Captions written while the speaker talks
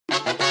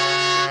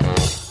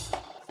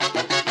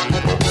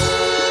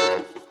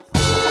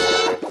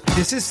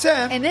This is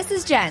Sam. And this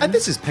is Jen. And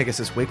this is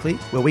Pegasus Weekly,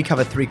 where we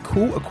cover 3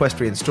 cool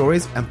equestrian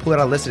stories and pull out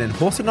a lesson in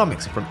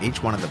horseonomics from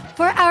each one of them.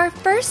 For our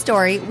first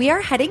story, we are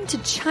heading to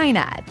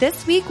China.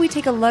 This week, we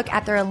take a look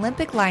at their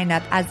Olympic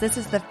lineup, as this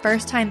is the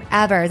first time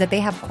ever that they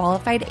have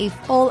qualified a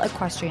full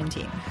equestrian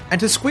team. And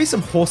to squeeze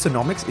some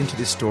horseonomics into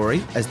this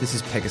story, as this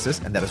is Pegasus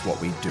and that is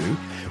what we do,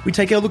 we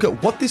take a look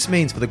at what this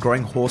means for the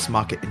growing horse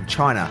market in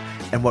China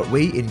and what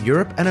we in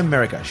Europe and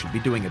America should be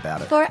doing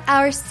about it. For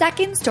our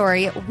second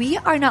story, we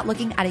are not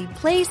looking at a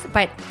place,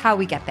 but how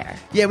we get there.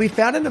 Yeah, we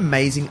found an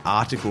amazing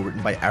article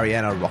written by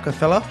Ariana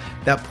Rockefeller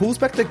that pulls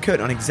back the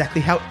curtain on exactly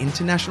how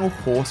international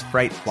horse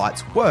freight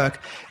flights work,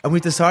 and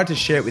we've decided to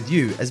share it with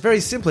you, as very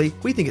simply,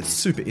 we think it's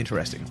super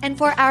interesting. And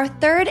for our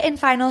third and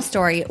final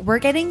story, we're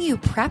getting you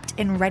prepped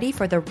and ready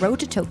for the road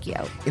to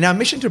Tokyo. In our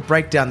mission to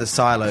break down the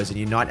silos and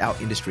unite our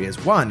industry as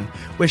one,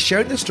 we're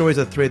sharing the stories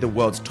of 3 of the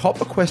world's top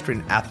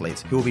equestrian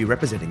athletes who will be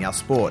representing our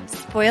sport.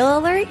 Spoiler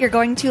alert, you're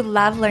going to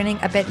love learning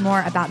a bit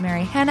more about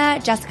Mary Hannah,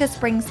 Jessica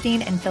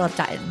Springsteen, and Philip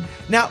Dutton.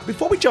 Now,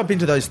 before we jump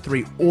into those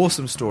 3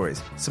 awesome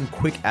stories, some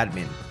quick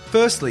admin.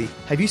 Firstly,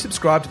 have you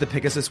subscribed to the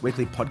Pegasus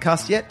Weekly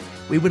podcast yet?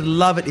 We would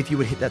love it if you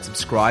would hit that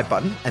subscribe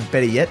button, and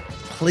better yet,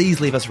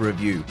 please leave us a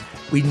review.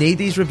 We need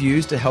these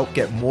reviews to help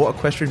get more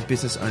equestrian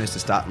business owners to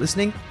start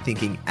listening,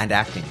 thinking, and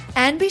acting.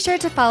 And be sure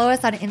to follow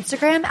us on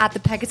Instagram at the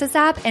Pegasus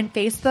app and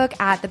Facebook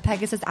at the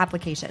Pegasus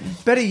application.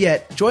 Better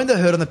yet, join the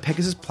herd on the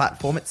Pegasus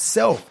platform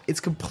itself. It's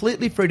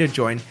completely free to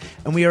join,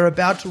 and we are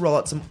about to roll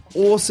out some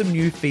awesome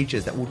new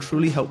features that will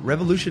truly help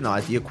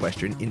revolutionize the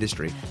equestrian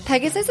industry.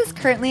 Pegasus is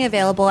currently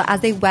available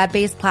as a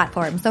web-based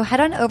platform, so head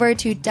on over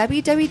to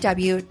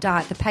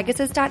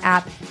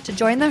www.thepegasus.app to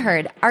join the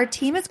herd. Our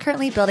team is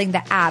currently building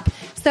the app,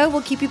 so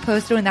we'll keep you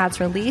posted when that's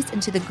released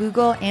into the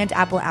Google and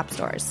Apple app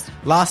stores.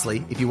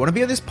 Lastly, if you want to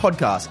be on this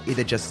podcast,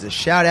 either just as a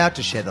shout out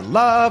to share the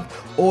love,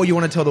 or you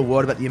want to tell the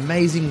world about the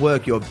amazing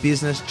work your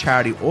business,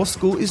 charity, or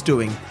school is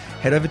doing,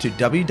 head over to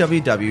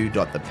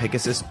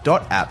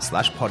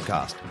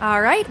www.thepegasus.app/podcast.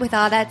 All right, with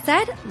all that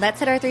said, let's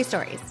hit our 3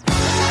 stories.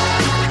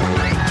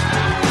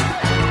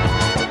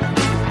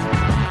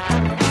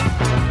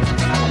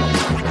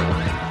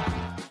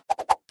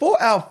 For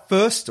our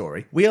first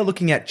story, we are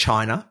looking at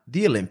China,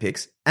 the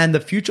Olympics, and the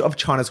future of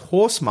China's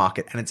horse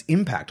market and its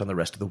impact on the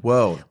rest of the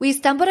world. We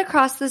stumbled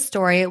across this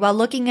story while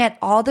looking at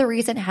all the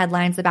recent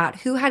headlines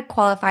about who had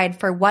qualified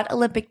for what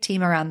Olympic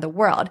team around the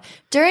world,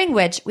 during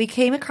which we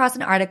came across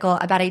an article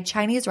about a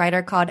Chinese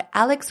writer called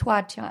Alex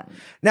Hua Tian.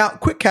 Now,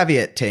 quick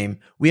caveat, team.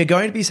 We are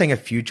going to be saying a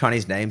few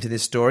Chinese names in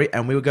this story,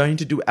 and we are going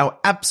to do our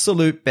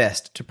absolute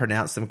best to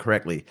pronounce them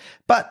correctly.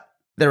 But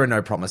there are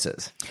no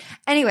promises.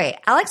 Anyway,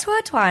 Alex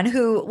Hua Tian,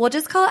 who we'll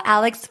just call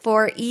Alex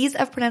for ease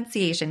of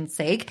pronunciation's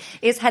sake,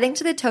 is heading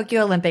to the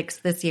Tokyo Olympics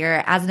this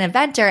year as an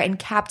eventer and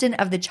captain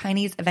of the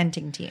Chinese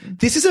eventing team.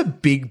 This is a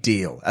big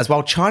deal, as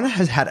while China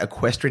has had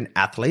equestrian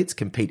athletes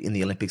compete in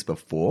the Olympics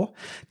before,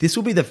 this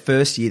will be the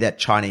first year that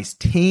Chinese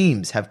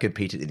teams have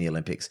competed in the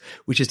Olympics,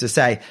 which is to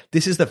say,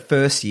 this is the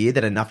first year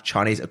that enough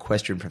Chinese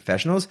equestrian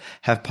professionals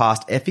have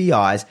passed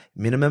FEI's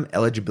minimum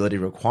eligibility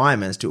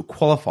requirements to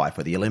qualify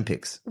for the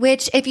Olympics.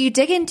 Which, if you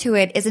dig into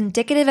it, is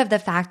indicative of the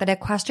fact that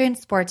equestrian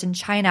sports in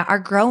China are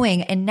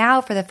growing, and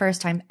now for the first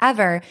time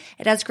ever,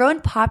 it has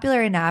grown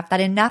popular enough that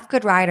enough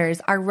good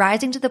riders are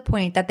rising to the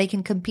point that they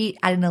can compete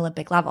at an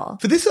Olympic level.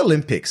 For this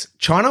Olympics,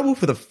 China will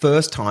for the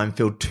first time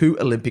field 2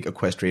 Olympic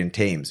equestrian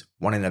teams,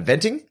 one in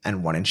eventing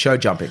and one in show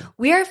jumping.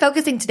 We are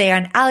focusing today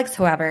on Alex,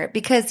 however,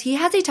 because he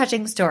has a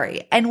touching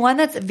story and one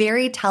that's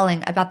very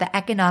telling about the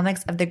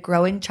economics of the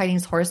growing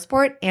Chinese horse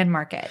sport and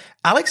market.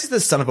 Alex is the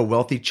son of a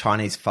wealthy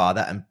Chinese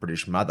father and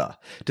British mother.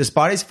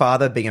 Despite his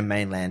father being a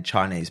mainland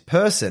Chinese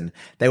person,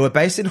 they were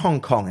based in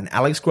Hong Kong, and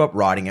Alex grew up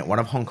riding at one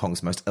of Hong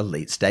Kong's most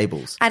elite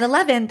stables. At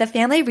 11, the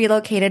family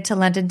relocated to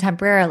London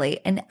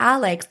temporarily, and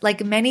Alex,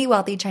 like many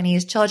wealthy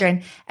Chinese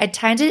children,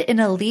 attended an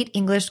elite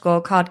English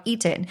school called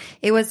Eton.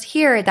 It was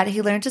here that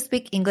he learned to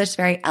speak English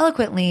very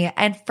eloquently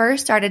and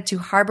first started to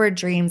harbor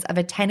dreams of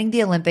attending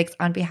the Olympics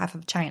on behalf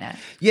of China.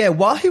 Yeah,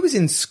 while he was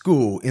in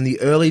school in the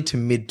early to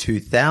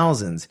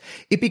mid-2000s,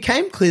 it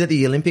became clear that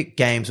the Olympic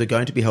Games were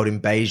going to be held in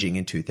Beijing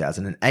in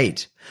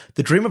 2008.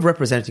 The dream of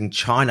representing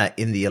China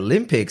in the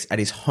Olympics at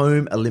his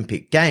home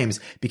Olympic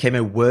Games became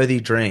a worthy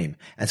dream,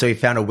 and so he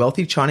found a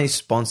wealthy Chinese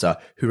sponsor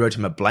who wrote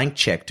him a blank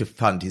check to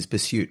fund his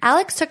pursuit.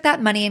 Alex took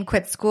that money and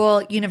quit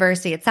school,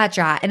 university,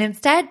 etc., and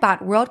instead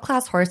bought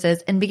world-class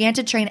horses and began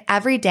to train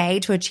every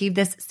day to achieve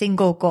this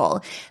single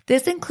goal.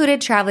 This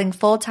included traveling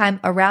full-time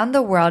around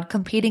the world,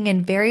 competing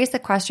in various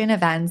equestrian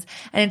events,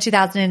 and in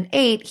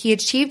 2008, he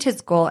achieved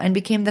his goal and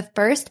became the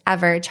first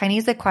ever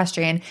Chinese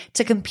equestrian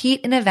to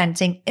compete in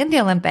eventing in the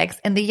Olympics,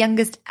 and the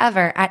youngest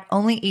ever at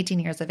only 18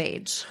 years of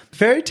age.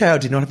 Fairy Tale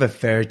did not have a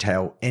fairy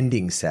tale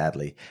ending,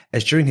 sadly,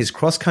 as during his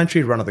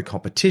cross-country run of the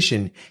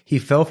competition, he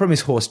fell from his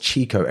horse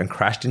Chico and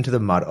crashed into the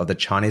mud of the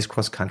Chinese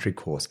cross-country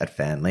course at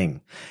Fanling.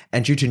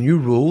 And due to new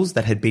rules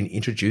that had been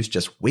introduced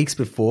just weeks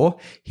before,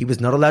 he was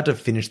not allowed to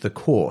finish the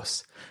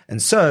course.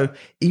 And so,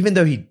 even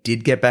though he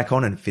did get back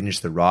on and finish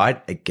the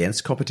ride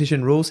against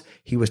competition rules,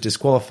 he was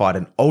disqualified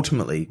and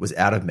ultimately was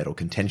out of medal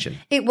contention.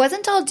 It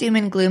wasn't all doom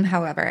and gloom,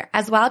 however,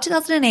 as while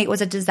 2008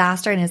 was a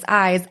disaster in his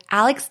eyes,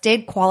 Alex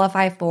did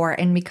qualify for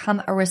and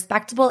become a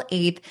respectable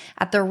 8th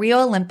at the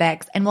Rio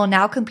Olympics and will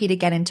now compete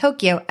again in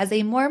Tokyo as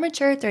a more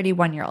mature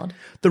 31-year-old.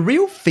 The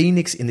real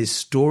phoenix in this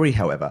story,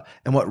 however,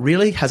 and what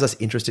really has us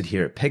interested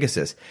here at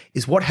Pegasus,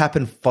 is what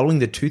happened following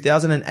the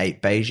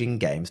 2008 Beijing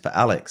Games for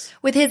Alex.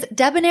 With his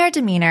debonair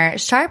demeanor,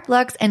 sharp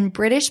looks, and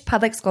British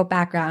public school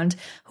background,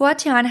 Hua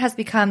Tian has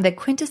become the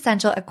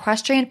quintessential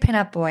equestrian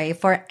pinup boy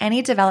for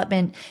any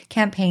development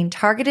campaign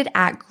targeted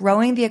at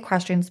growing the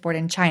equestrian sport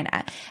in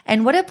China.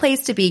 And what a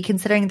place to be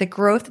considering the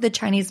growth of the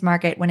Chinese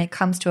market when it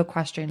comes to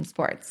equestrian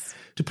sports.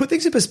 To put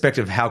things in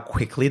perspective how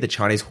quickly the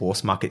Chinese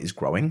horse market is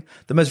growing,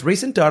 the most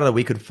recent data that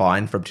we could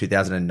find from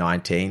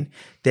 2019,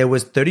 there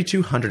was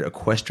 3,200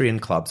 equestrian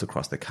clubs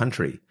across the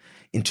country.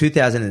 In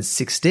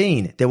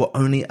 2016, there were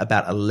only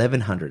about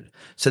 1,100,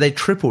 so they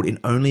tripled in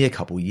only a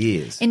couple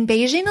years. In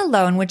Beijing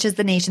alone, which is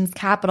the nation's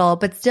capital,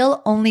 but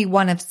still only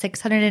one of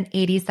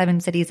 687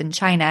 cities in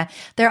China,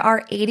 there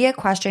are 80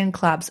 equestrian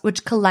clubs,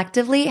 which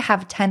collectively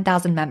have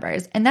 10,000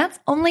 members, and that's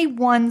only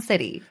one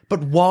city.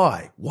 But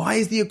why? Why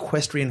is the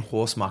equestrian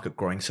horse market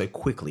growing so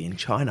quickly in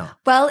China?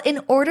 Well,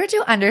 in order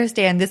to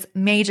understand this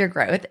major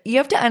growth, you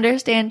have to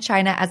understand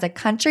China as a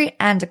country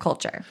and a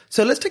culture.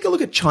 So let's take a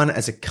look at China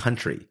as a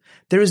country.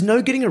 There is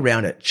no getting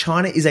around it.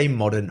 China is a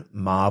modern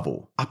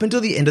marvel. Up until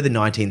the end of the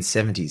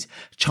 1970s,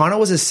 China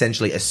was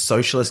essentially a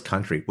socialist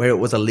country where it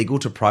was illegal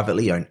to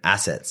privately own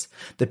assets.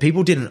 The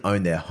people didn't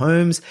own their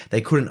homes,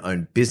 they couldn't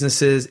own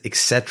businesses,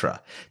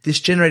 etc.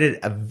 This generated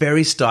a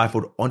very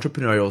stifled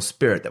entrepreneurial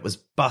spirit that was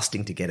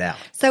busting to get out.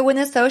 So when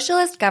the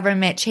socialist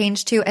government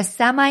changed to a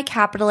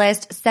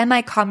semi-capitalist,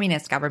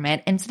 semi-communist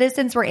government and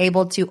citizens were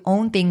able to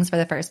own things for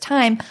the first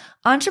time,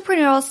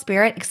 entrepreneurial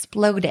spirit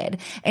exploded,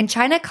 and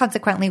China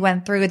consequently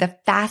went through the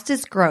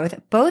fastest growth,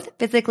 both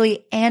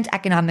physically and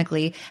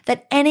economically,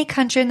 that any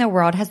country in the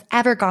world has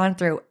ever gone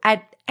through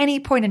at any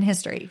point in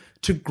history.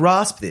 To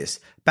grasp this,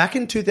 back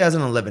in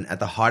 2011, at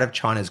the height of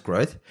China's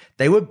growth,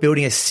 they were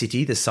building a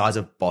city the size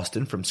of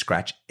Boston from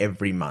scratch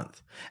every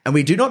month. And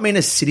we do not mean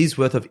a city's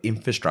worth of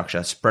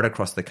infrastructure spread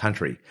across the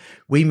country.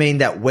 We mean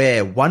that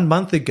where 1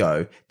 month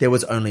ago there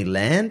was only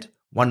land,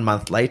 1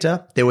 month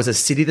later, there was a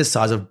city the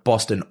size of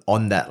Boston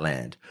on that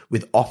land,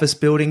 with office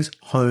buildings,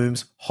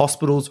 homes,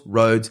 hospitals,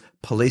 roads,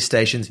 police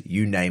stations,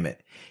 you name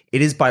it.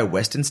 It is by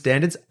Western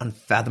standards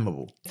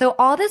unfathomable. So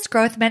all this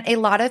growth meant a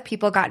lot of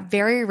people got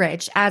very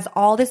rich as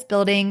all this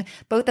building,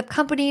 both of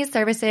companies,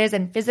 services,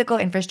 and physical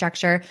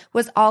infrastructure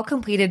was all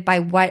completed by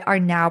what are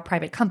now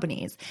private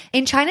companies.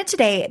 In China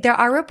today, there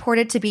are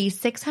reported to be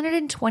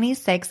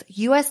 626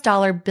 US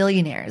dollar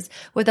billionaires,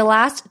 with the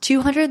last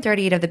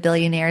 238 of the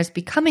billionaires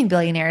becoming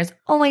billionaires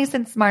only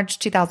since March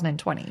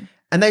 2020.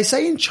 And they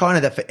say in China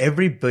that for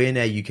every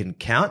billionaire you can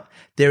count,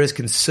 there is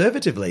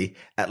conservatively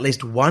at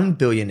least one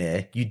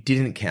billionaire you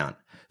didn't count.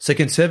 So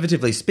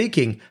conservatively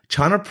speaking,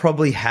 China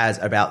probably has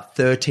about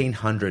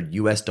 1,300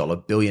 US dollar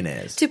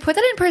billionaires. To put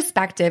that in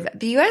perspective,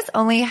 the US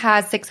only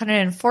has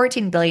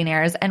 614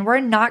 billionaires, and we're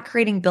not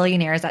creating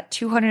billionaires at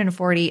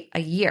 240 a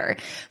year.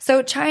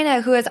 So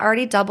China, who has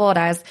already doubled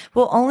us,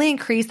 will only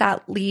increase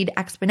that lead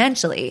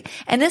exponentially.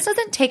 And this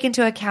doesn't take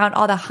into account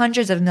all the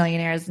hundreds of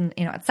millionaires and,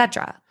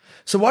 etc.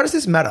 So why does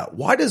this matter?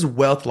 Why does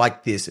wealth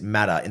like this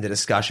matter in the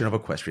discussion of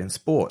equestrian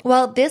sport?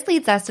 Well, this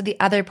leads us to the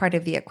other part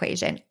of the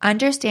equation,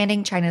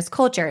 understanding China's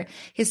culture.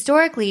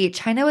 Historically,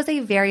 China was a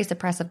very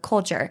suppressive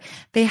culture.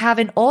 They have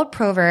an old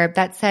proverb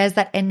that says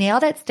that a nail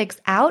that sticks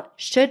out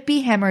should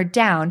be hammered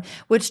down,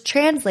 which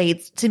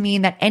translates to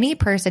mean that any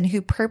person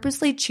who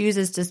purposely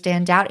chooses to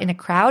stand out in a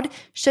crowd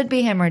should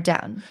be hammered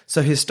down.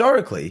 So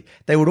historically,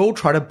 they would all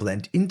try to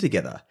blend in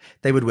together.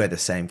 They would wear the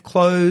same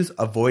clothes,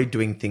 avoid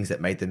doing things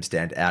that made them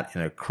stand out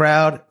in a crowd,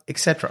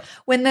 etc.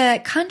 When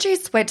the country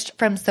switched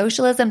from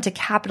socialism to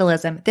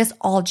capitalism, this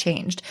all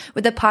changed.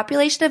 With a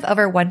population of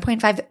over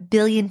 1.5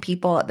 billion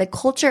people, the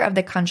culture of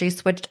the country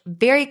switched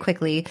very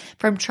quickly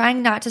from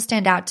trying not to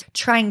stand out to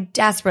trying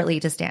desperately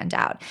to stand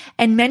out.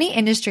 And many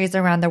industries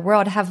around the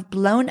world have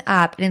blown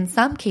up and in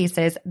some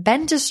cases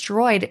been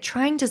destroyed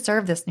trying to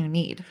serve this new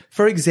need.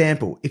 For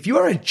example, if you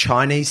are a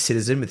Chinese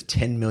citizen with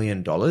 $10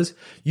 million,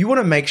 you want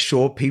to make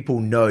sure people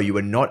know you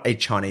are not a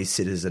Chinese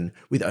citizen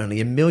with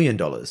only $1 million.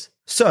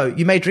 So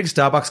you may drink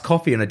Starbucks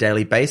coffee on a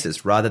daily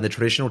basis rather than the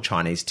traditional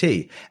Chinese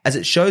tea, as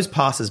it shows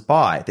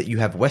passers-by that you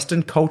have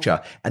Western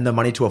culture and the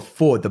money to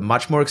afford the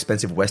much more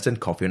expensive Western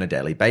coffee on a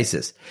daily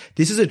basis.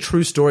 This is a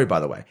true story,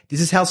 by the way.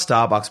 This is how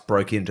Starbucks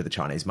broke into the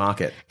Chinese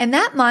market. And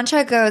that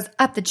mantra goes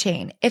up the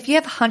chain. If you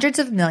have hundreds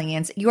of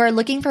millions, you are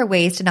looking for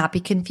ways to not be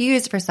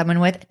confused for someone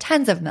with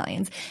tens of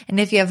millions.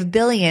 And if you have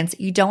billions,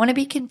 you don't want to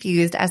be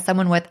confused as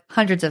someone with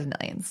hundreds of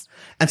millions.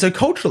 And so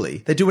culturally,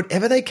 they do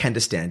whatever they can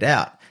to stand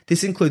out.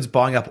 This includes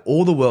buying up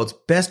all the world's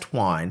best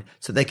wine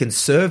so they can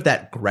serve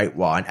that great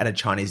wine at a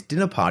Chinese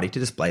dinner party to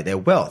display their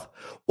wealth,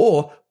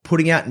 or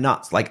putting out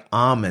nuts like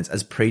almonds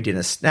as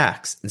pre-dinner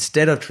snacks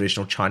instead of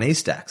traditional Chinese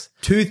snacks.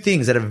 Two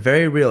things that are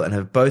very real and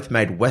have both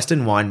made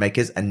Western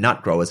winemakers and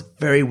nut growers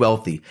very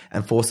wealthy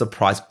and forced the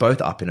price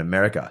both up in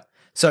America.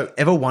 So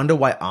ever wonder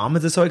why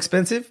almonds are so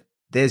expensive?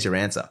 There's your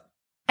answer.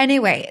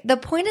 Anyway, the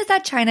point is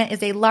that China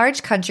is a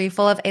large country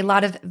full of a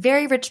lot of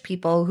very rich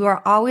people who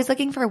are always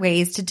looking for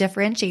ways to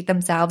differentiate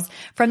themselves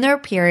from their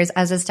peers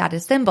as a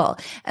status symbol.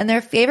 And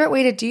their favorite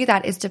way to do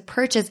that is to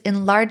purchase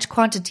in large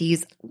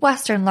quantities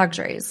Western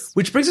luxuries.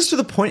 Which brings us to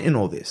the point in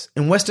all this.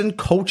 In Western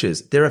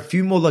cultures, there are a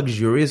few more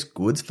luxurious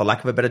goods, for lack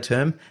of a better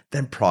term,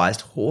 than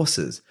prized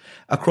horses.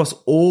 Across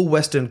all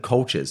Western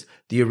cultures,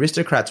 the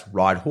aristocrats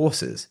ride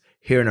horses.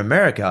 Here in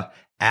America,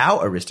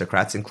 our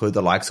aristocrats include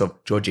the likes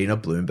of Georgina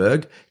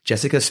Bloomberg,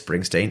 Jessica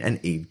Springsteen,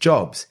 and Eve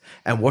Jobs.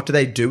 And what do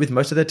they do with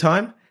most of their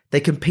time? They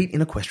compete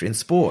in equestrian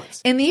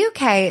sports. In the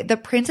UK, the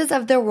princes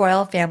of the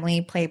royal family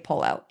play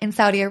polo. In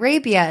Saudi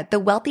Arabia, the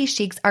wealthy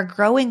sheiks are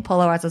growing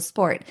polo as a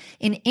sport.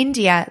 In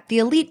India, the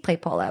elite play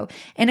polo.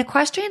 And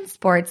equestrian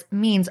sports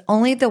means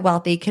only the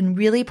wealthy can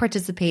really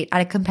participate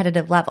at a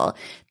competitive level.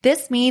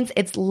 This means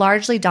it's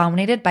largely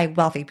dominated by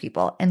wealthy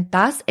people, and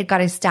thus it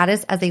got a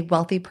status as a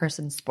wealthy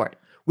person's sport.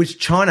 Which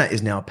China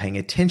is now paying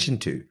attention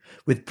to.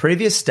 With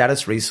previous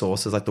status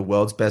resources like the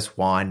world's best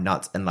wine,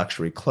 nuts, and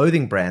luxury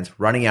clothing brands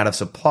running out of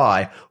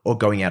supply or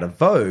going out of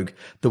vogue,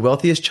 the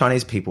wealthiest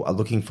Chinese people are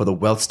looking for the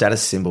wealth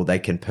status symbol they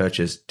can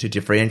purchase to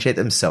differentiate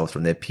themselves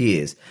from their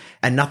peers.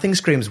 And nothing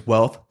screams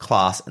wealth,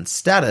 class, and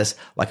status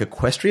like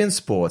equestrian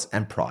sports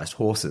and prized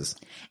horses.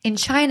 In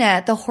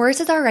China, the horse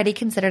is already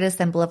considered a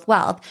symbol of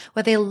wealth,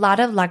 with a lot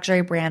of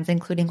luxury brands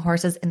including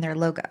horses in their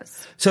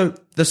logos. So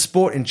the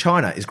sport in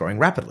China is growing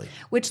rapidly.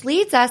 Which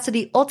leads us to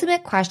the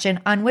ultimate question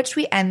on which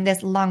we end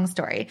this long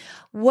story.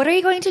 What are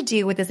you going to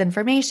do with this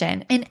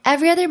information? In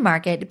every other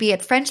market, be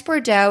it French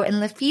Bordeaux and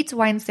Lafitte's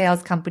wine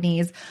sales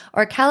companies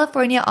or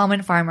California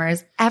almond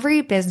farmers,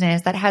 every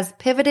business that has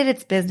pivoted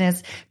its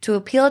business to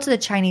appeal to the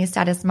Chinese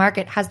status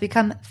market has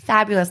become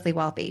fabulously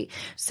wealthy.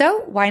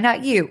 So why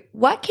not you?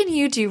 What can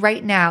you do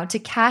right now to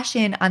cash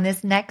in on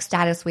this next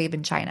status wave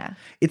in China?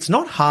 It's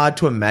not hard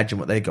to imagine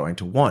what they're going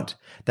to want.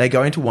 They're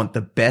going to want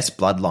the best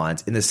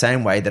bloodlines in the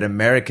same way that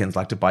Americans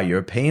like to buy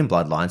European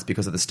bloodlines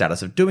because of the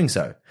status of doing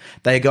so.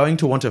 They are going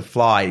to want to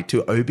fly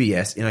to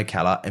OBS in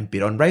Ocala and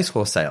bid on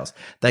racehorse sales.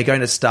 They're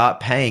going to start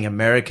paying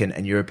American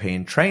and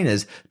European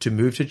trainers to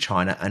move to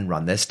China and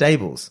run their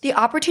stables. The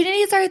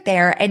opportunities are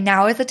there, and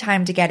now is the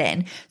time to get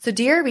in. So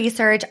do your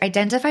research,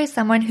 identify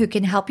someone who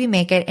can help you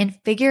make it, and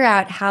figure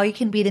out how you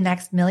can be the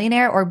next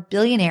millionaire or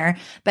billionaire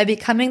by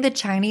becoming the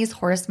Chinese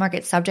horse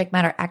market subject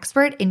matter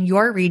expert in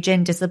your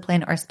region,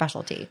 discipline, or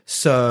specialty.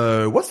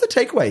 So what's the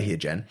takeaway here,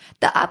 Jen?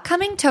 The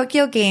upcoming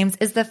Tokyo Games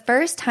is the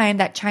first time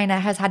that China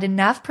has had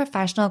enough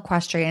professional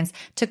equestrians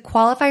to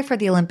qualify for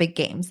the Olympic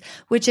Games,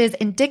 which is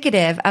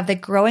indicative of the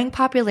growing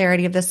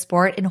popularity of the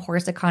sport and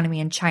horse economy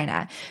in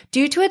China.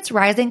 Due to its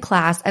rising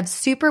class of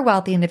super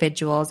wealthy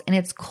individuals and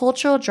its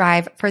cultural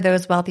drive for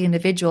those wealthy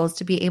individuals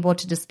to be able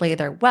to display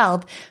their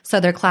wealth so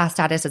their class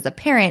status is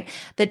apparent,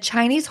 the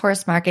Chinese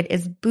horse market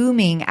is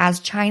booming as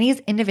Chinese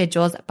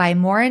individuals buy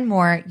more and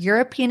more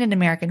European and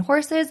American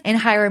horses and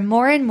hire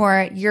more and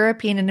more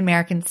European and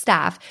American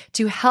staff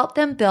to help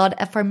them build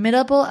a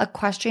formidable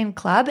equestrian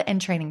club and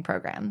training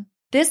program.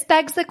 This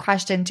begs the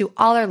question to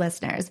all our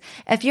listeners.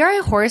 If you're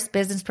a horse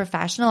business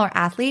professional or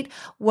athlete,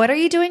 what are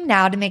you doing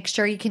now to make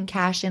sure you can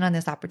cash in on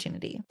this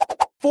opportunity?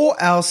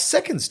 For our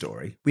second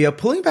story, we are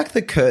pulling back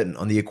the curtain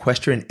on the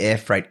equestrian air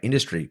freight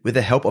industry with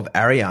the help of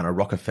Ariana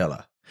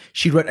Rockefeller.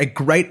 She wrote a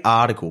great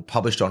article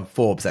published on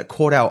Forbes that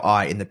caught our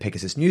eye in the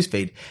Pegasus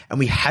newsfeed, and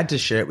we had to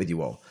share it with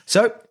you all.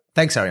 So,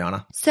 thanks,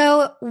 Ariana.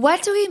 So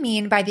what do we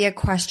mean by the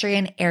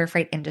equestrian air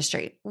freight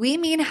industry? We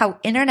mean how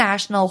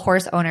international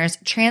horse owners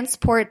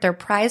transport their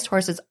prized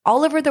horses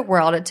all over the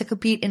world to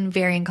compete in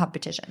varying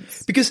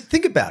competitions. Because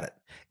think about it.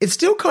 It's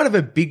still kind of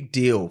a big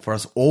deal for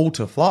us all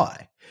to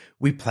fly.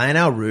 We plan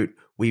our route.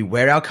 We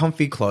wear our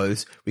comfy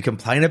clothes. We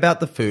complain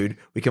about the food.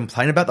 We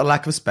complain about the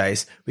lack of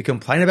space. We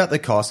complain about the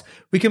cost.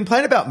 We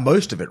complain about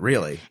most of it,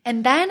 really.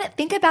 And then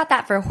think about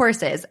that for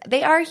horses.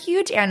 They are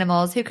huge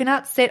animals who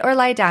cannot sit or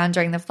lie down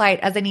during the flight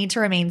as they need to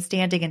remain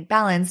standing and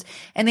balanced,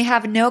 and they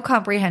have no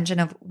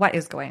comprehension of what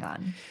is going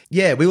on.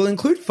 Yeah, we will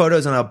include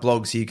photos on our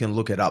blog so you can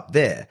look it up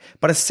there.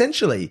 But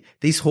essentially,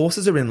 these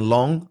horses are in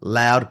long,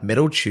 loud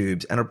metal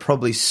tubes and are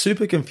probably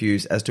super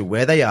confused as to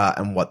where they are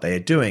and what they are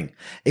doing,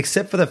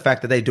 except for the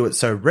fact that they do it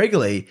so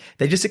regularly,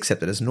 they just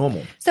accept it as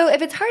normal. So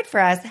if it's hard for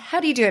us, how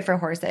do you do it for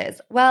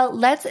horses? Well,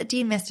 let's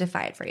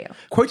demystify it for you.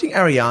 Quoting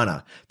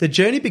Ariana, the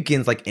journey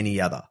begins like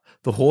any other.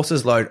 the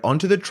horses load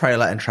onto the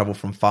trailer and travel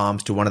from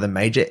farms to one of the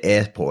major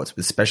airports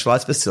with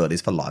specialized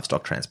facilities for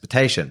livestock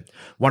transportation.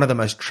 One of the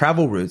most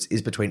travel routes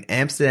is between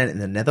Amsterdam in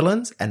the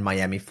Netherlands and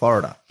Miami,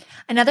 Florida.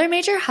 Another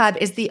major hub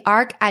is the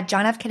ARC at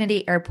John F.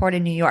 Kennedy Airport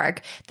in New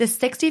York. The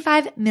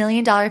 $65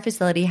 million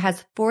facility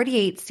has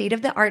 48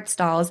 state-of-the-art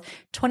stalls,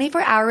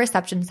 24-hour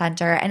reception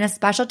center, and a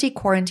specialty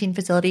quarantine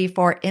facility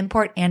for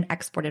import and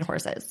exported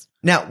horses.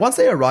 Now, once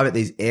they arrive at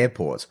these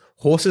airports,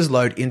 horses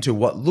load into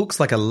what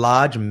looks like a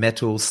large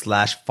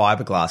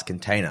metal/fiberglass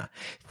container.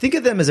 Think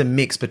of them as a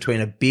mix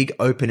between a big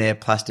open-air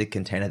plastic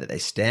container that they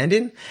stand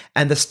in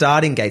and the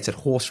starting gates at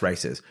horse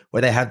races,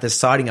 where they have the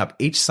siding up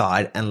each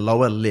side and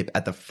lower lip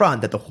at the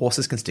front that the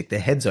horses can stick their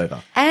heads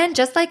over. And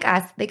just like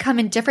us, they come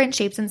in different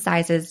shapes and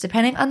sizes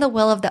depending on the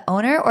will of the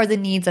owner or the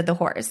needs of the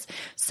horse.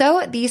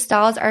 So these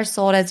stalls are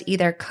sold as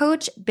either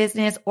coach,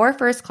 business, or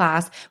first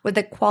class, with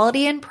the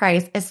quality and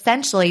price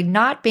essentially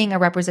not being a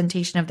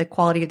representation of the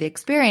quality of the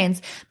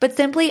experience, but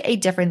simply a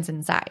difference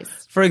in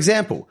size. For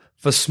example,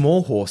 for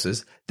small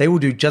horses, they will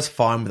do just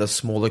fine with a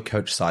smaller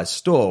coach-sized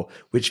stall,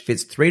 which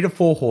fits 3 to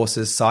 4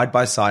 horses side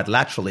by side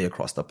laterally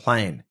across the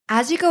plane.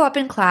 As you go up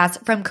in class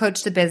from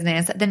coach to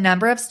business, the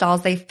number of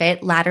stalls they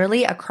fit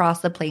laterally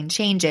across the plane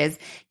changes,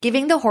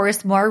 giving the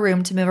horse more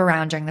room to move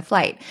around during the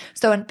flight.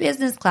 So in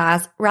business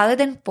class, rather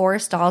than 4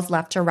 stalls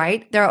left to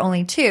right, there are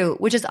only 2,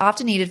 which is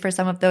often needed for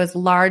some of those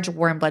large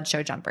warm blood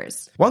show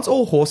jumpers. Once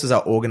all horses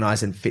are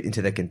organized and fit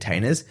into their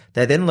containers,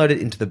 they're then loaded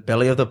into the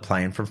belly of the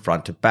plane from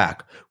front to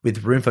back,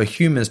 with room for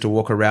humans to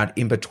walk around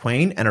in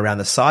between and around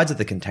the sides of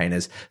the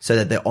containers so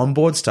that their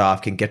onboard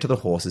staff can get to the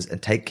horses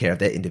and take care of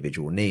their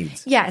individual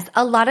needs. Yes,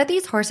 a lot of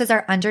these horses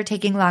are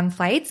undertaking long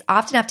flights,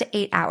 often up to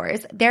 8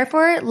 hours.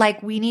 Therefore,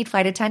 like we need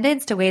flight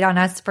attendants to wait on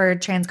us for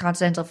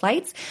transcontinental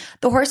flights,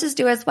 the horses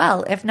do as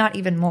well, if not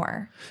even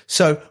more.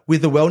 So,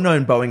 with the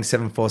well-known Boeing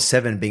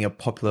 747 being a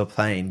popular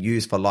plane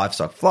used for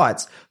livestock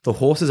flights, the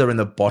horses are in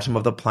the bottom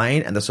of the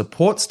plane and the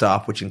support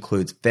staff, which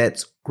includes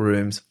vets,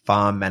 grooms,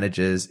 farm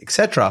managers,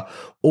 etc.,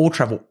 all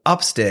travel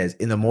upstairs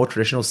in the more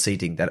traditional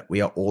seating that we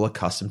are all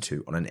accustomed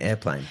to on an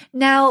airplane.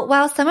 Now,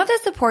 while some of the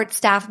support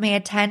staff may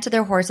attend to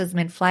their horses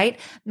mid-flight,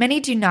 many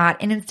do not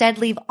and instead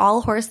leave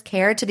all horse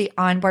care to the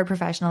onboard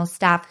professional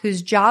staff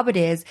whose job it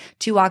is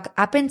to walk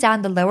up and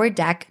down the lower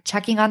deck,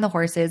 checking on the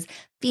horses,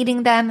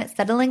 feeding them,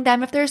 settling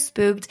them if they're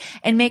spooked,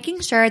 and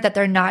making sure that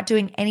they're not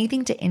doing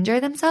anything to injure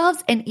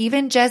themselves and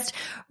even just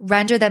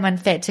render them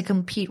unfit to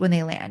compete when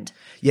they land.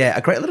 Yeah,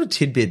 a great little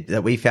tidbit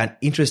that we found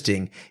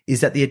interesting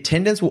is that the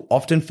attendants will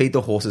often feed the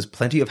horses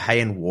plenty of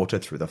hay and water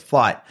through the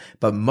flight.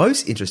 But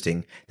most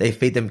interesting, they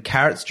feed them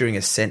carrots during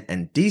ascent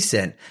and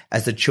descent,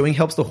 as the chewing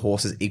helps the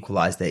horses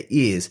equalize their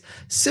ears,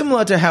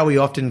 similar to how we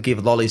often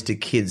give lollies to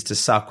kids to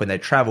suck when they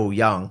travel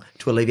young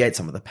to alleviate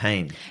some of the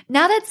pain.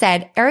 Now that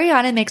said,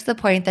 Ariana makes the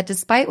point that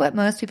despite what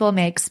most people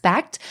may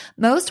expect,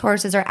 most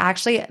horses are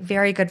actually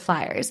very good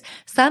flyers.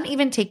 Some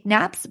even take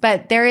naps,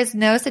 but there is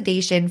no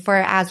sedation for,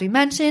 as we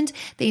mentioned,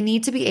 they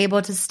need to be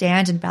able to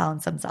stand and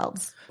balance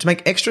themselves. To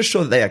make extra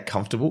sure that they are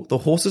comfortable, the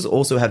horses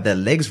also have their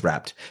legs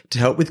wrapped to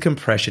help with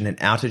compression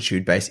and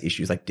altitude-based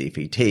issues like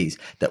DVTs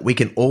that we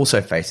can also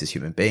face as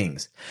human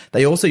beings.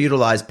 They also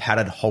utilize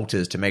padded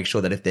halters to make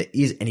sure that if there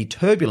is any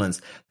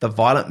turbulence, the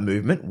violent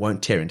movement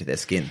won't tear into their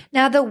skin.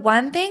 Now, the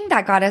one thing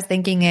that got us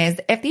thinking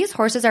is, if these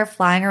horses are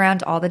flying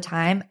around all the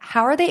time,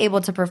 how are they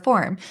able to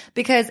perform?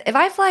 Because if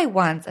I fly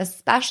once,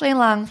 especially in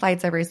long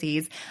flights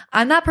overseas,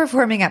 I'm not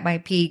performing at my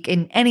peak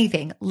in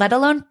anything, let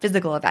alone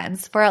physical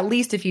events, for at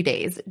least a few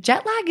days.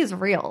 Jet lag is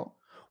real.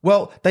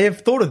 Well, they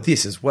have thought of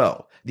this as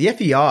well. The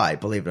FEI,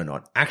 believe it or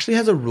not, actually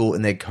has a rule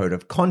in their code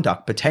of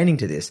conduct pertaining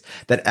to this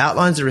that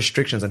outlines the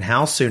restrictions on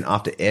how soon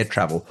after air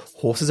travel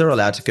horses are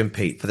allowed to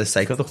compete for the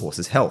sake of the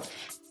horse's health.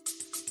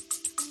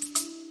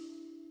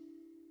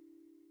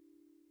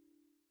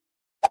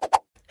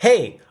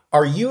 Hey,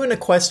 are you an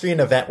equestrian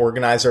event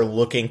organizer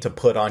looking to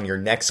put on your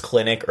next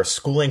clinic or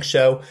schooling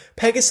show?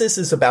 Pegasus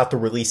is about to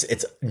release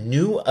its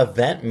new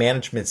event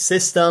management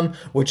system,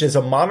 which is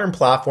a modern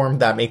platform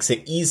that makes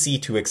it easy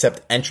to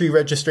accept entry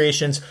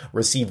registrations,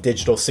 receive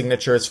digital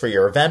signatures for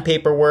your event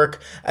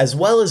paperwork, as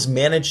well as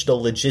manage the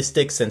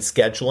logistics and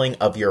scheduling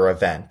of your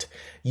event.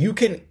 You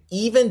can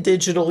even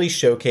digitally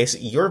showcase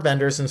your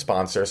vendors and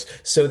sponsors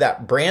so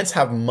that brands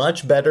have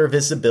much better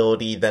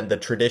visibility than the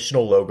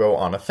traditional logo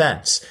on a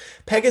fence.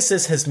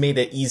 Pegasus has made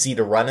it easy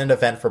to run an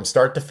event from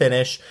start to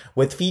finish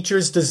with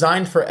features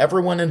designed for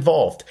everyone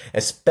involved,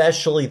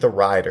 especially the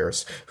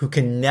riders, who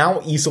can now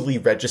easily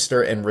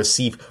register and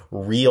receive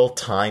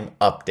real-time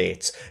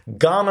updates.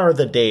 Gone are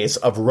the days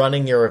of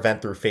running your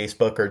event through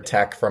Facebook or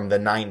tech from the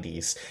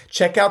 90s.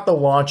 Check out the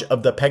launch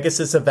of the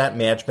Pegasus Event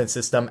Management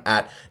System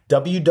at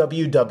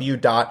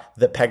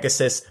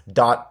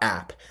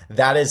www.thepegasus.app.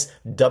 That is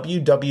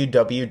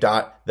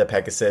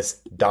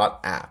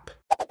www.thepegasus.app.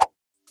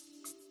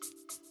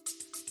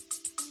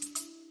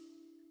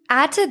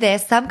 Add to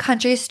this some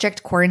countries'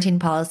 strict quarantine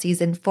policies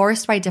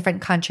enforced by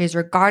different countries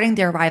regarding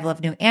the arrival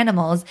of new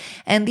animals,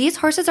 and these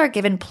horses are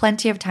given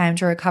plenty of time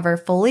to recover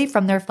fully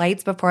from their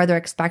flights before they're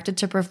expected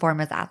to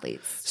perform as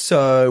athletes.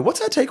 So what's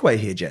our takeaway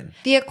here, Jen?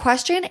 The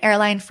equestrian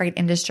airline freight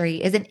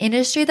industry is an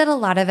industry that a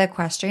lot of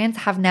equestrians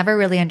have never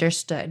really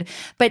understood,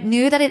 but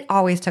knew that it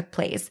always took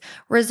place.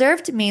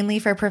 Reserved mainly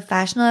for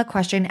professional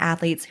equestrian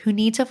athletes who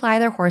need to fly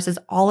their horses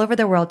all over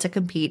the world to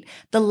compete,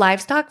 the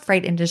livestock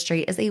freight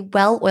industry is a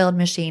well-oiled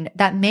machine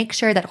that makes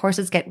sure that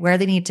horses get where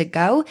they need to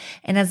go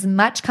in as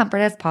much comfort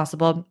as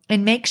possible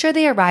and make sure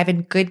they arrive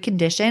in good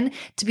condition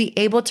to be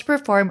able to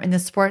perform in the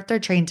sport they're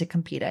trained to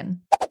compete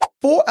in.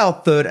 For our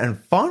third and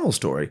final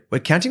story, we're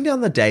counting down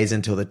the days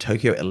until the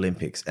Tokyo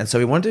Olympics, and so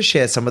we wanted to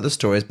share some of the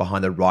stories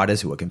behind the riders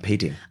who are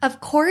competing.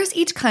 Of course,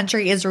 each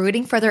country is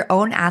rooting for their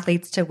own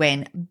athletes to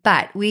win,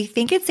 but we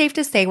think it's safe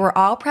to say we're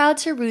all proud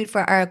to root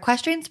for our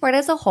equestrian sport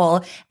as a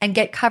whole and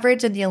get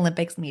coverage in the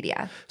Olympics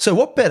media. So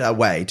what better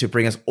way to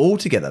bring us all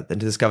together than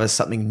to discover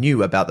something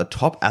new about the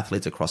top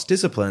athletes across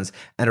disciplines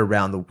and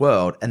around the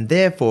world, and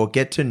therefore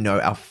get to know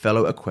our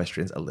fellow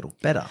equestrians a little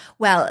better?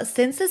 Well,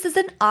 since this is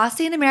an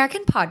Aussie and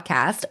American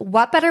podcast,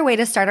 what better way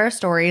to start our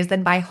stories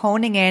than by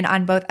honing in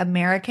on both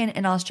American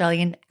and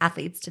Australian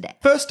athletes today?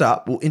 First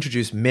up, we'll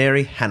introduce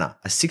Mary Hanna,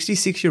 a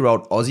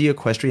 66-year-old Aussie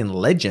equestrian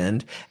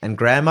legend and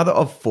grandmother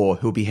of 4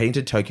 who will be heading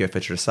to Tokyo for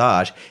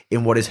dressage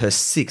in what is her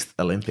 6th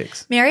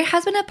Olympics. Mary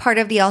has been a part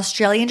of the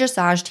Australian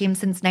dressage team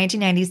since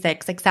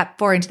 1996, except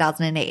for in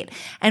 2008,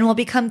 and will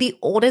become the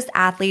oldest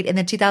athlete in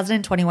the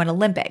 2021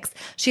 Olympics.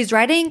 She's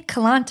riding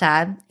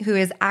Kalanta, who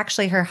is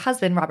actually her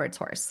husband Robert's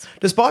horse.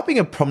 Despite being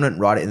a prominent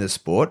rider in the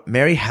sport,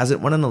 Mary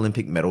hasn't won an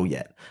Olympic medal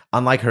yet,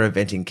 unlike her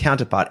eventing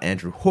counterpart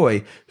Andrew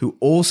Hoy, who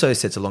also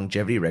sets a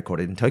longevity record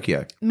in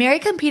Tokyo. Mary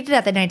competed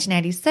at the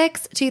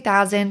 1996,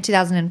 2000,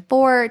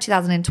 2004,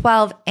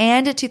 2012,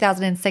 and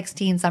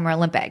 2016 Summer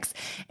Olympics.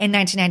 In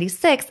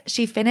 1996,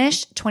 she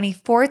finished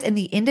 24th in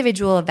the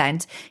individual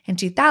event. In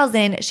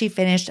 2000, she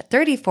finished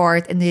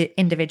 34th in the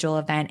individual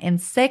event and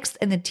 6th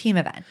in the team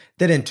event.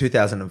 Then in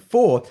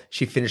 2004,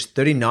 she finished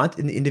 39th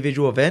in the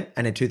individual event,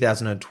 and in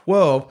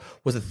 2012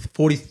 was the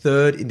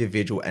 43rd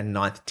individual and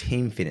 9th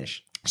team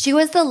finish. She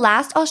was the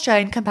last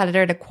Australian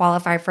competitor to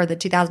qualify for the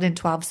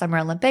 2012 Summer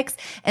Olympics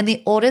and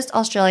the oldest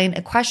Australian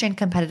equestrian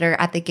competitor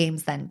at the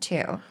Games then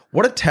too.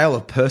 What a tale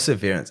of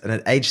perseverance, and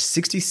at age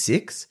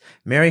 66,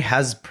 Mary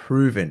has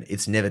proven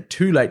it's never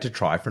too late to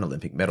try for an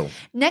Olympic medal.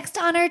 Next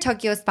on our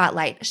Tokyo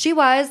spotlight, she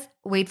was,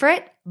 wait for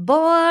it,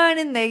 born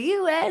in the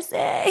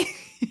USA.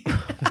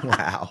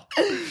 Wow.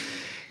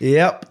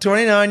 Yep,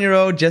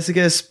 29-year-old Jessica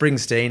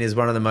Springsteen is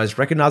one of the most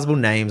recognizable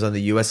names on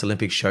the US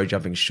Olympic show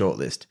jumping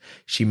shortlist.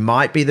 She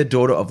might be the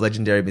daughter of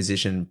legendary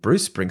musician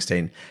Bruce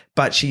Springsteen,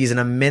 but she is an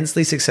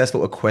immensely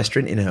successful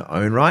equestrian in her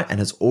own right and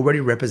has already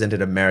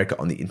represented America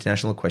on the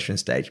international equestrian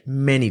stage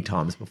many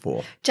times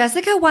before.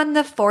 Jessica won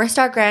the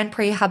 4-star Grand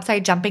Prix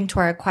Hubside Jumping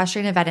Tour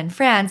equestrian event in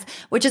France,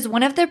 which is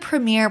one of the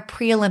premier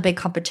pre-Olympic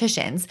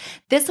competitions.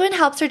 This one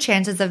helps her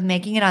chances of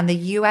making it on the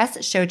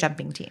US show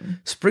jumping team.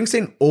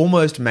 Springsteen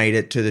almost made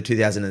it to the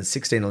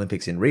 2016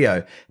 Olympics in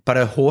Rio, but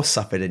her horse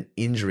suffered an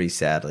injury,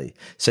 sadly.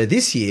 So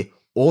this year,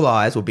 all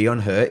eyes will be on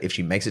her if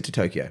she makes it to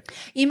Tokyo.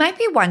 You might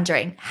be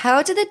wondering,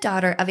 how did the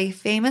daughter of a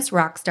famous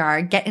rock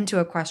star get into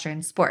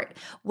equestrian sport?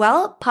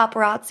 Well,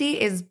 paparazzi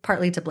is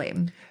partly to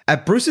blame.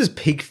 At Bruce's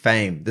peak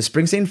fame, the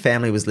Springsteen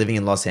family was living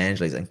in Los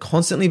Angeles and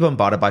constantly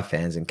bombarded by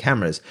fans and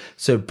cameras.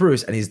 So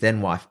Bruce and his then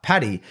wife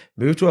Patty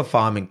moved to a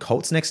farm in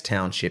Colts Neck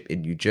Township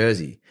in New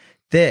Jersey.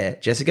 There,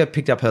 Jessica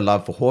picked up her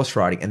love for horse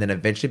riding and then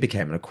eventually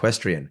became an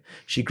equestrian.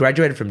 She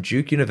graduated from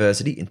Duke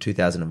University in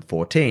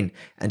 2014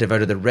 and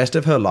devoted the rest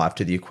of her life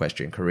to the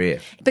equestrian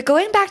career. But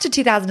going back to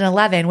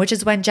 2011, which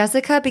is when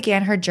Jessica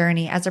began her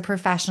journey as a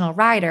professional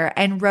rider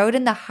and rode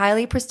in the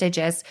highly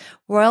prestigious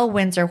Royal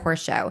Windsor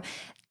Horse Show.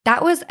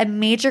 That was a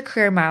major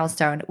career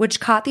milestone, which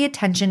caught the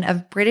attention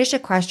of British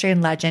equestrian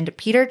legend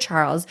Peter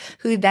Charles,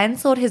 who then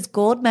sold his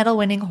gold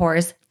medal-winning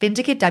horse,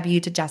 Vindicate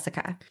W, to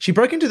Jessica. She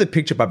broke into the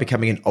picture by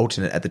becoming an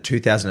alternate at the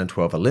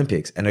 2012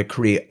 Olympics, and her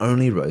career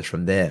only rose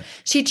from there.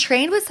 She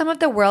trained with some of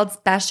the world's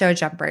best show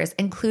jumpers,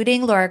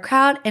 including Laura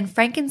Crowd and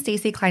Frank and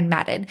Stacey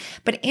Klein-Madden.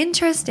 But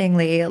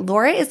interestingly,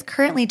 Laura is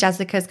currently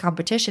Jessica's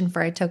competition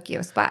for a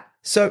Tokyo spot.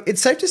 So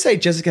it's safe to say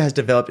Jessica has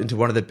developed into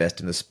one of the best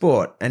in the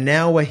sport, and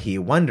now we're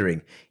here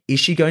wondering, is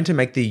she going to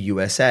make the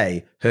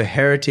USA, her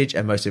heritage,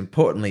 and most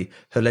importantly,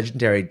 her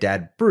legendary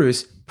dad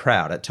Bruce,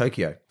 proud at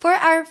Tokyo? For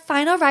our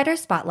final rider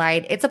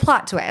spotlight, it's a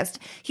plot twist.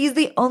 He's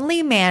the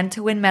only man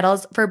to win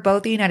medals for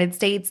both the United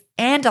States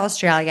and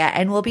Australia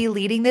and will be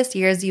leading this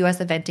year's US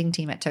eventing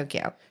team at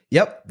Tokyo.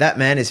 Yep, that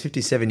man is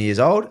 57 years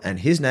old, and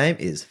his name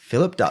is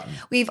Philip Dutton.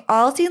 We've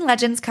all seen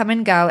legends come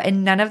and go,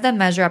 and none of them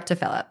measure up to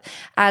Philip,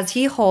 as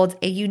he holds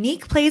a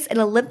unique place in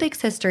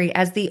Olympics history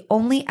as the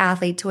only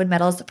athlete to win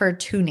medals for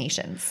 2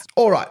 nations.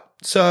 All right,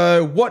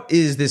 So what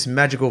is this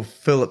magical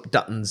Philip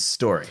Dutton's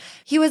story?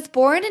 He was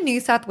born in New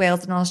South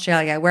Wales in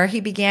Australia, where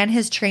he began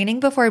his training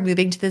before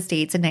moving to the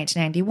States in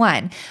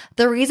 1991.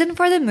 The reason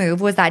for the move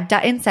was that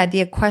Dutton said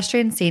the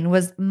equestrian scene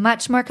was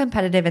much more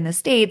competitive in the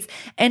States,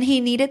 and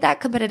he needed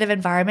that competitive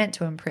environment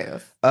to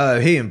improve.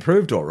 Oh, he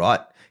improved all right.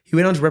 He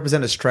went on to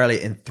represent Australia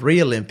in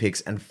 3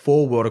 Olympics and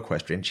 4 World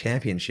Equestrian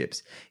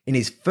Championships. In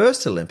his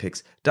first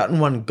Olympics, Dutton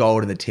won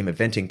gold in the team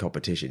eventing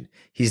competition.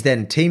 His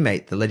then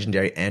teammate, the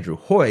legendary Andrew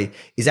Hoy,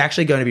 is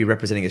actually going to be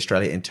representing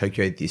Australia in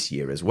Tokyo this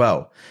year as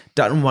well.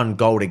 Dutton won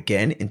gold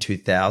again in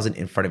 2000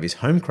 in front of his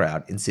home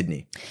crowd in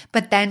Sydney.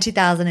 But then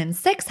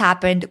 2006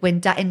 happened when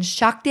Dutton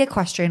shocked the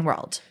equestrian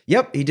world.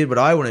 Yep, he did what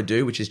I want to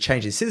do, which is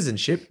change his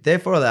citizenship,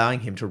 therefore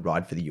allowing him to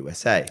ride for the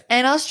USA.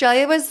 And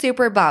Australia was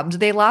super bummed.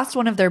 They lost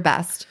one of their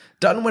best.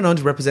 Dutton went on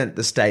to represent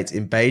the States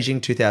in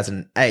Beijing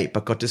 2008,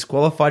 but got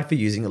disqualified for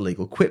using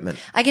illegal equipment.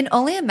 I can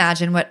only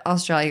imagine what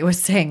Australia was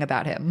saying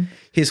about him.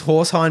 His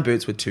horse hind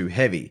boots were too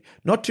heavy.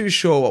 Not too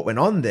sure what went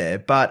on there,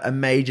 but a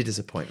major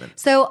disappointment.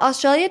 So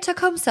Australia took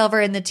home silver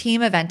in the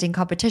team eventing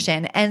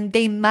competition, and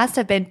they must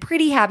have been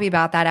pretty happy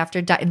about that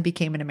after Dutton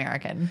became an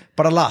American.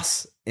 But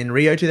alas, in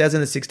Rio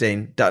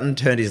 2016, Dutton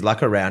turned his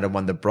luck around and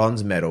won the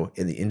bronze medal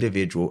in the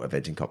individual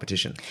eventing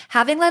competition.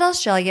 Having led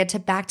Australia to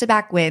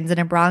back-to-back wins and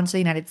a bronze for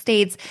the United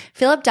States,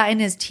 Philip Dutton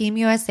is Team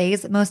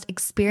USA's most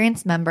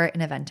experienced member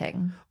in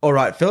eventing. All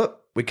right, Philip,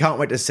 we can't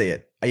wait to see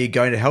it. Are you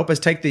going to help us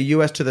take the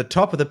US to the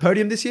top of the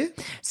podium this year?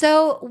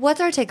 So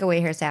what's our takeaway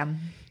here, Sam?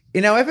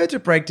 In our effort to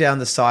break down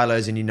the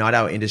silos and unite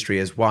our industry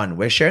as one,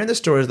 we're sharing the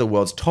stories of the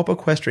world's top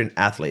equestrian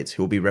athletes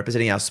who will be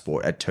representing our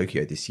sport at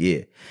Tokyo this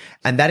year.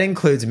 And that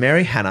includes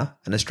Mary Hanna,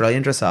 an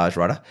Australian dressage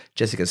rider,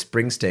 Jessica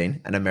Springsteen,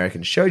 an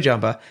American show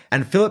jumper,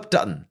 and Philip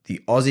Dutton, the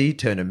Aussie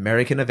turned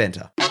American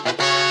eventer.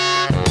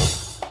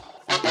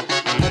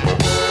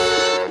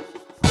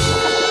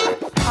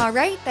 All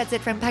right, that's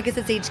it from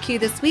Pegasus HQ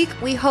this week.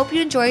 We hope you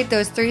enjoyed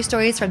those 3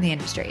 stories from the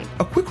industry.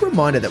 A quick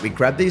reminder that we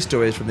grab these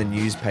stories from the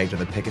news page on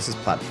the Pegasus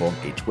platform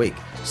each week.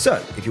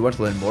 So, if you want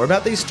to learn more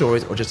about these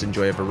stories or just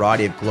enjoy a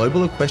variety of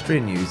global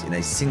equestrian news in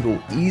a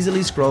single, easily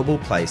scrollable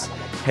place,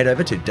 head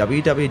over to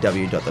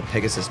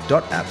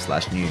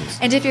www.thepegasus.app/news.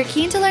 And if you're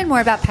keen to learn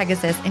more about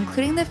Pegasus,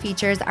 including the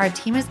features our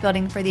team is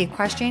building for the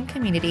equestrian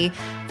community,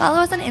 follow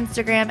us on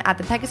Instagram at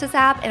the Pegasus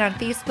app and on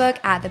Facebook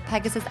at the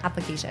Pegasus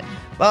application.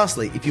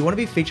 Lastly, if you want to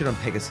be featured on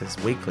Pegasus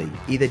Weekly,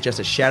 either just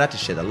a shout out to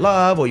share the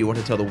love or you want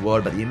to tell the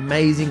world about the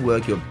amazing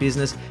work your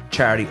business,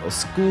 charity or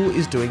school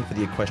is doing for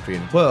the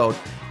equestrian world,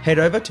 head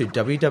over to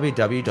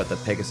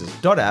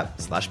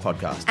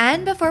www.thepegasus.app/podcast.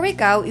 And before we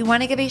go, we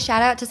want to give a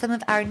shout out to some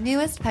of our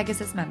newest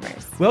Pegasus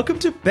members. Welcome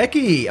to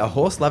Becky, a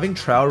horse-loving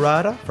trail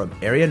rider from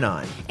Area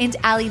 9. And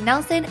Ali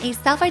Nelson, a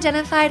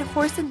self-identified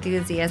horse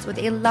enthusiast with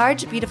a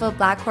large, beautiful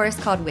black horse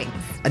called Wings.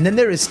 And then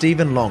there is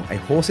Stephen Long, a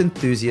horse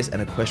enthusiast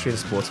and equestrian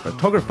sports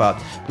photographer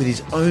with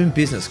his own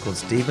business called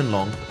Stephen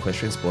Long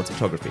Equestrian Sports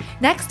Photography.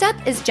 Next up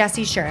is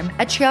Jesse Sherm,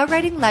 a trail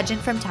riding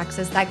legend from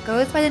Texas that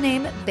goes by the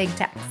name Big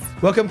Tex.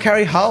 Welcome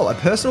Carrie Hull, a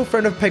personal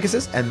friend of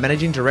Pegasus and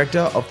managing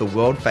director of the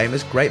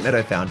world-famous Great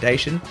Meadow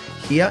Foundation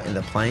here in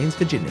the Plains,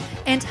 Virginia.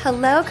 And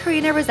hello,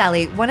 Karina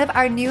Roselli, one of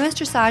our newest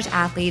dressage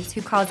athletes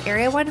who calls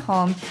Area 1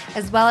 home,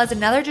 as well as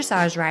another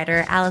dressage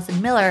rider,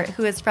 Allison Miller,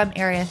 who is from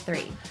Area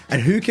 3.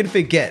 And who can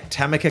forget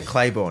Tamika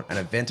Claiborne,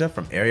 an eventer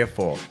from Area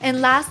 4.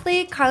 And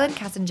lastly, Carlin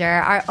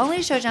Kessinger, our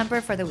only show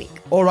jumper for the week.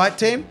 All right,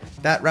 team,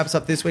 that wraps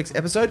up this week's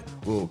episode.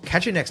 We'll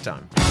catch you next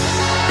time.